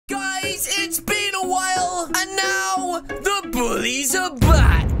guys, it's been a while, and now the bullies are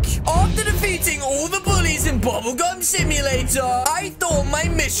back. After defeating all the bullies in Bubblegum Simulator, I thought my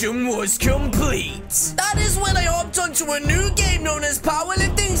mission was complete. That is when I hopped onto a new game known as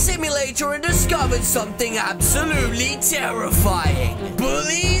Powerlifting Simulator and discovered something absolutely terrifying.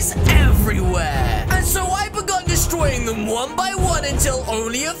 Bullies everywhere. And so I began destroying them one by one until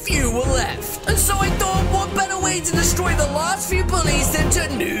only a few were left. And so I thought, what better way to destroy the last few bullies than to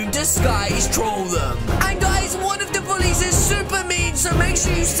noob disguise troll them. And guys, one of the bullies is super mean, so make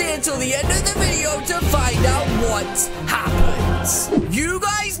sure you stay until the end of the video to find out what happens. You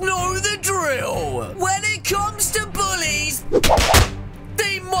guys know the drill. When it comes to bullies,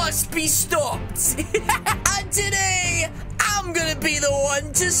 they must be stopped. And today, I'm gonna be the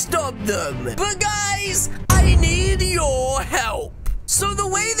one to stop them. But guys, I need your help. So the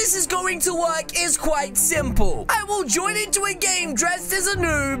way this is going to work is quite simple. I will join into a game dressed as a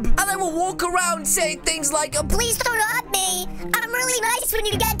noob, and I will walk around saying things like, please don't hurt me. I'm really nice when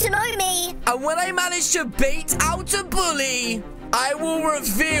you get to know me. And when I manage to bait out a bully, I will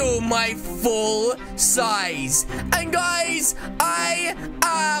reveal my full size. And guys, I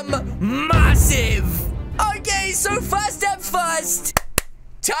am massive. Okay, so first step first.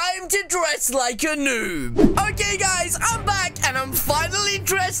 Time to dress like a noob. Okay, guys, I'm back, and I'm finally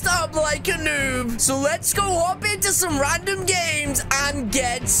dressed up like a noob. So let's go hop into some random games and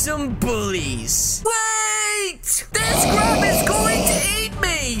get some bullies. Wait! This crab is going to eat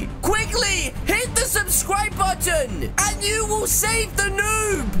me! Quickly, hit the subscribe button, and you will save the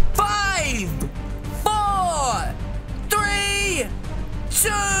noob. 5, 4, 3, 2,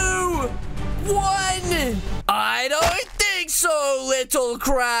 1. I don't think so, little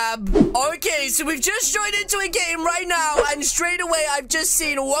crab. Okay, so we've just joined into a game right now, and straight away I've just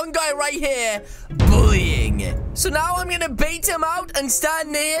seen one guy right here bullying. So now I'm gonna bait him out and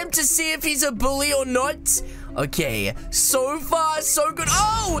stand near him to see if he's a bully or not. Okay, so far so good.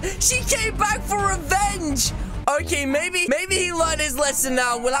 Oh, she came back for revenge. Okay, maybe he learned his lesson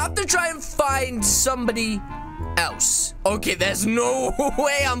now. We'll have to try and find somebody else. Okay, there's no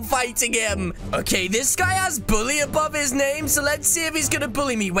way I'm fighting him. Okay, this guy has bully above his name, so let's see if he's gonna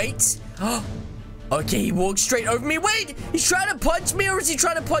bully me. Wait. Okay, he walked straight over me. Wait, he's trying to punch me, or is he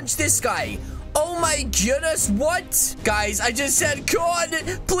trying to punch this guy? Oh my goodness, what? Guys, I just said, God,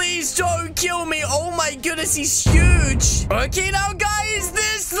 please don't kill me. Oh my goodness, he's huge. Okay, now guys,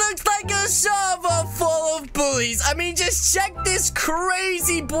 this looks like a server full of bullies. I mean, just check this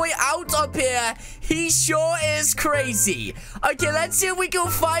crazy boy out up here. He sure is crazy. Okay, let's see if we can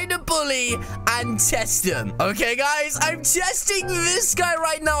find a bully and test him. Okay, guys, I'm testing this guy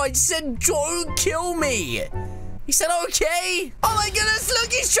right now. I just said, don't kill me. He said, okay. Oh my goodness,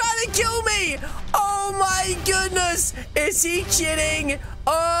 look, he's trying to kill me. Oh my goodness. Is he kidding?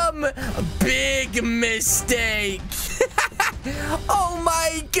 Big mistake. Oh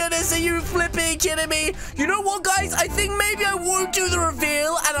my goodness, are you flipping kidding me? You know what, guys? I think maybe I won't do the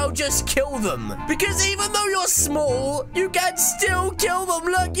reveal and I'll just kill them. Because even though you're small, you can still kill them.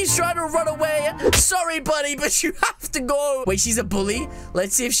 Look, he's trying to run away. Sorry, buddy, but you have to go. Wait, she's a bully?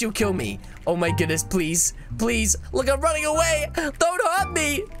 Let's see if she'll kill me. Oh my goodness, please. Please. Look, I'm running away. Don't hurt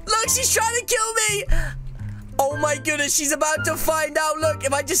me. Look, she's trying to kill me. Oh my goodness, she's about to find out. Look,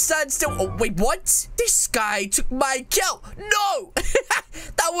 if I just stand still. Oh, wait, what? This guy took my kill. No!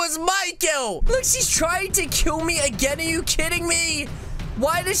 That was my kill. Look, she's trying to kill me again. Are you kidding me?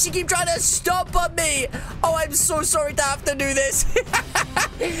 Why does she keep trying to stop on me? Oh, I'm so sorry to have to do this.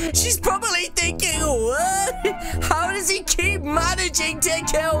 She's probably thinking, what? How does he keep managing to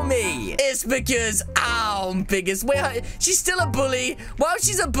kill me? It's because I'm biggest. Wait, she's still a bully. While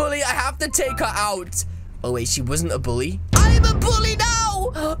she's a bully, I have to take her out. Oh, wait, she wasn't a bully? I'm a bully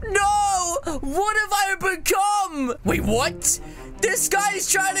now! No! What have I become? Wait, what? This guy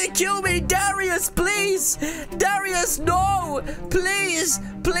is trying to kill me. Darius, please. Darius, no. Please.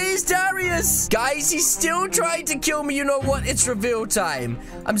 Please, Darius. Guys, he's still trying to kill me. You know what? It's reveal time.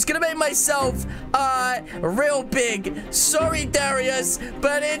 I'm just gonna make myself, real big. Sorry, Darius,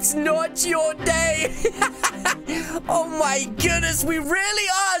 but it's not your day. Oh, my goodness. We really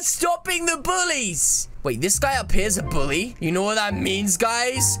are stopping the bullies. Wait, this guy up here is a bully? You know what that means,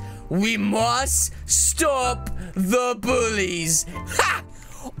 guys? We must stop the bullies. Ha!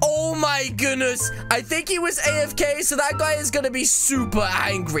 Oh my goodness. I think he was AFK, so that guy is gonna be super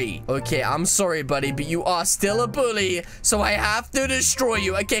angry. Okay, I'm sorry, buddy, but you are still a bully, so I have to destroy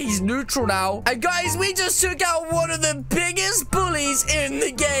you. Okay, he's neutral now. And guys, we just took out one of the biggest bullies in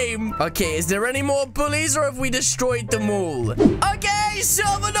the game. Okay, is there any more bullies, or have we destroyed them all? Okay,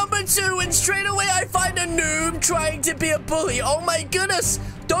 server number 2, and straight away I find a noob trying to be a bully. Oh my goodness.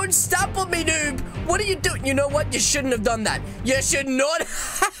 Don't stamp on me, noob. What are you doing? You know what? You shouldn't have done that. You should not.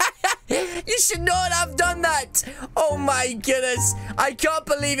 You should not have done that. Oh my goodness. I can't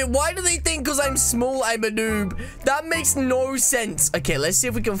believe it. Why do they think because I'm small, I'm a noob? That makes no sense. Okay, let's see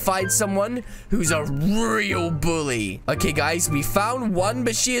if we can find someone who's a real bully. Okay, guys, we found one,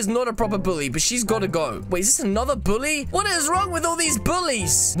 but she is not a proper bully, but she's got to go. Wait, is this another bully? What is wrong with all these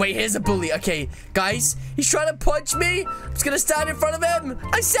bullies? Wait, here's a bully. Okay, guys, he's trying to punch me. I'm just going to stand in front of him.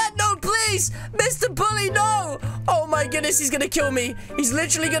 I said no, please. Mr. Bully, no. Oh my goodness, he's going to kill me. He's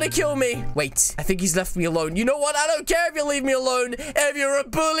literally going to kill me. Wait, I think he's left me alone. You know what? I don't care if you leave me alone. If you're a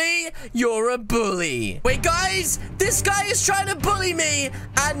bully, you're a bully. Wait, guys, this guy is trying to bully me,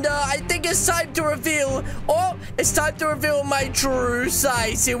 and I think it's time to reveal. Oh, it's time to reveal my true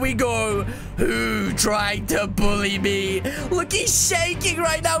size. Here we go. Who tried to bully me? Look, he's shaking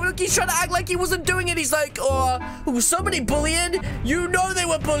right now. Look, he's trying to act like he wasn't doing it. He's like, oh, was somebody bullying? You know they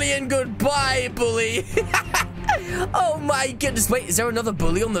were bullying. Goodbye, bully. Oh my goodness. Wait, is there another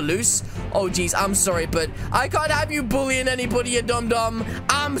bully on the loose? Oh geez, I'm sorry, but I can't have you bullying anybody, you dum-dum.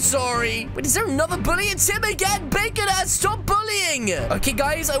 I'm sorry. Wait, is there another bully? It's him again. Baconass, stop bullying. Okay,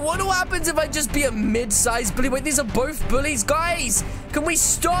 guys, I wonder what happens if I just be a mid-sized bully. Wait, these are both bullies. Guys, can we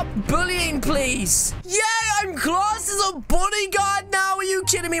stop bullying, please? Yeah, I'm classed as a bodyguard now. Are you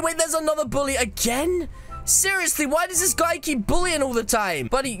kidding me? Wait, there's another bully again? Seriously, why does this guy keep bullying all the time?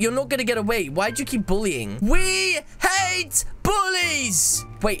 Buddy, you're not gonna get away. Why'd you keep bullying? We hate bullies!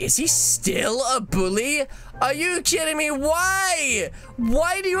 Wait, is he still a bully? Are you kidding me? Why?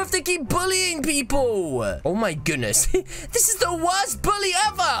 Why do you have to keep bullying people? Oh my goodness. This is the worst bully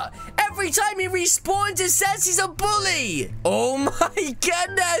ever. Every time he respawns, it says he's a bully. Oh my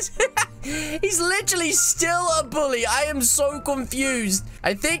goodness. He's literally still a bully. I am so confused.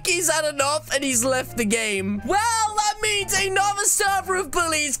 I think he's had enough and he's left the game. Well, that means another server of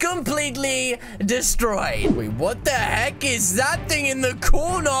bullies completely destroyed. Wait, what the heck is that thing in the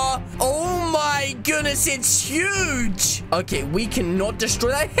corner? Oh my goodness, it's huge. Okay, we cannot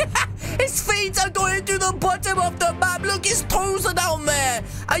destroy that. His feet are going to the bottom of the map. Look, his toes are down there.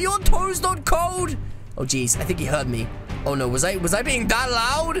 Are your toes not cold? Oh, geez, I think he heard me. Oh, no, was I being that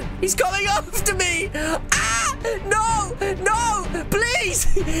loud? He's coming after me. Ah, no, no,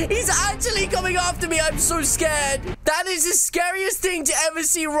 please. He's actually coming after me. I'm so scared. That is the scariest thing to ever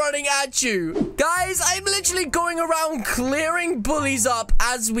see running at you. Guys, I'm literally going around clearing bullies up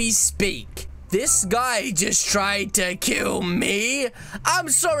as we speak. This guy just tried to kill me. I'm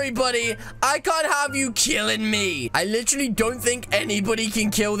sorry, buddy. I can't have you killing me. I literally don't think anybody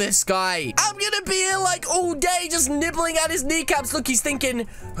can kill this guy. I'm gonna be here like all day just nibbling at his kneecaps. Look, he's thinking,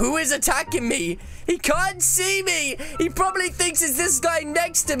 who is attacking me? He can't see me. He probably thinks it's this guy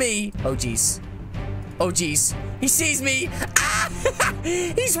next to me. Oh, jeez. Oh, jeez. He sees me. Ah!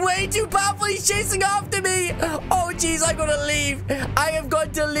 He's way too powerful. He's chasing after me. Oh, jeez. I gotta leave. I have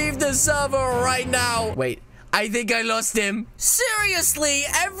got to leave the server right now. Wait. I think I lost him. Seriously,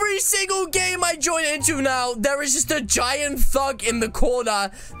 every single game I join into now, there is just a giant thug in the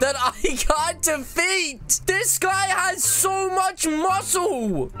corner that I can't defeat. This guy has so much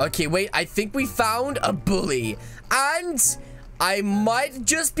muscle. Okay, wait. I think we found a bully. And I might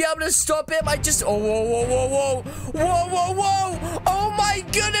just be able to stop him. Oh, whoa, whoa, whoa, whoa. Whoa, whoa, whoa. Oh, my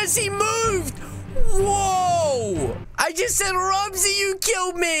goodness, he moved. Whoa. I just said, Robsy, you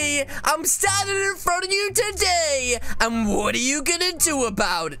killed me. I'm standing in front of you today. And what are you gonna do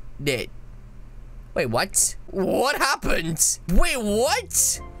about it? Wait, what? What happened? Wait,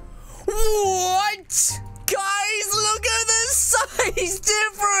 what? What? Guys, look at the size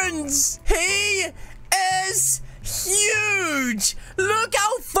difference. He is huge. Look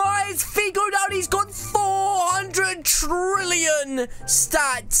how far his feet go down. He's got 400 trillion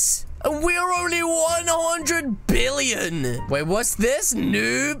stats. And we're only 100 billion. Wait, what's this?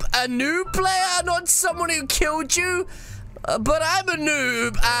 Noob? A noob player? Not someone who killed you? But I'm a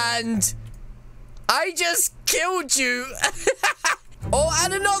noob and I just killed you. Oh,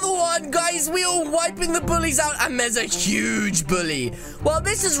 and another one, guys. We are wiping the bullies out, and there's a huge bully. Well,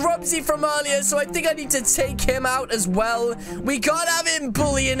 this is Robsy from earlier, so I think I need to take him out as well. We can't have him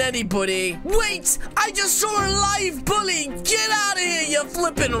bullying anybody. Wait, I just saw a live bully. Get out of here, you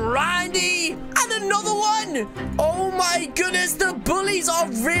flipping Randy. And another one. Oh my goodness, the bullies are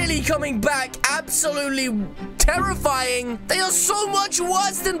really coming back. Absolutely terrifying. They are so much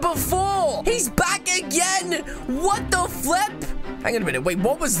worse than before. He's back again. What the flip? Hang on a minute. Wait,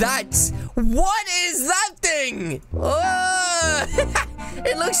 what was that? What is that thing? Oh,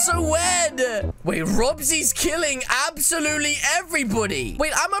 it looks so weird. Wait, Robsy's killing absolutely everybody.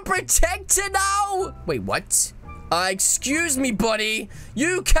 Wait, I'm a protector now? Wait, what? Excuse me, buddy.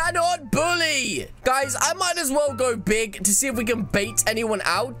 You cannot bully. Guys, I might as well go big to see if we can bait anyone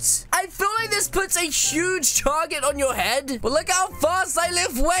out. I feel like this puts a huge target on your head. But look how fast I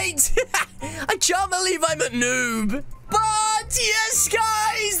lift weight. I can't believe I'm a noob. But yes,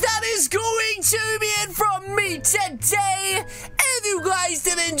 guys, that is going to be it from me today. If you guys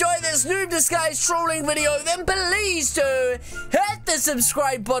did enjoy this Noob Disguise trolling video, then please do hit the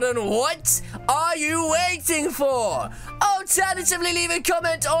subscribe button. What are you waiting for? Alternatively, leave a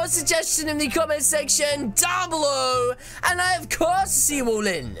comment or suggestion in the comment section down below. And I, of course, see you all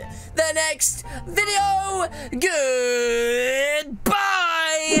in the next video.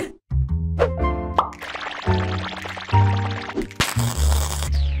 Goodbye.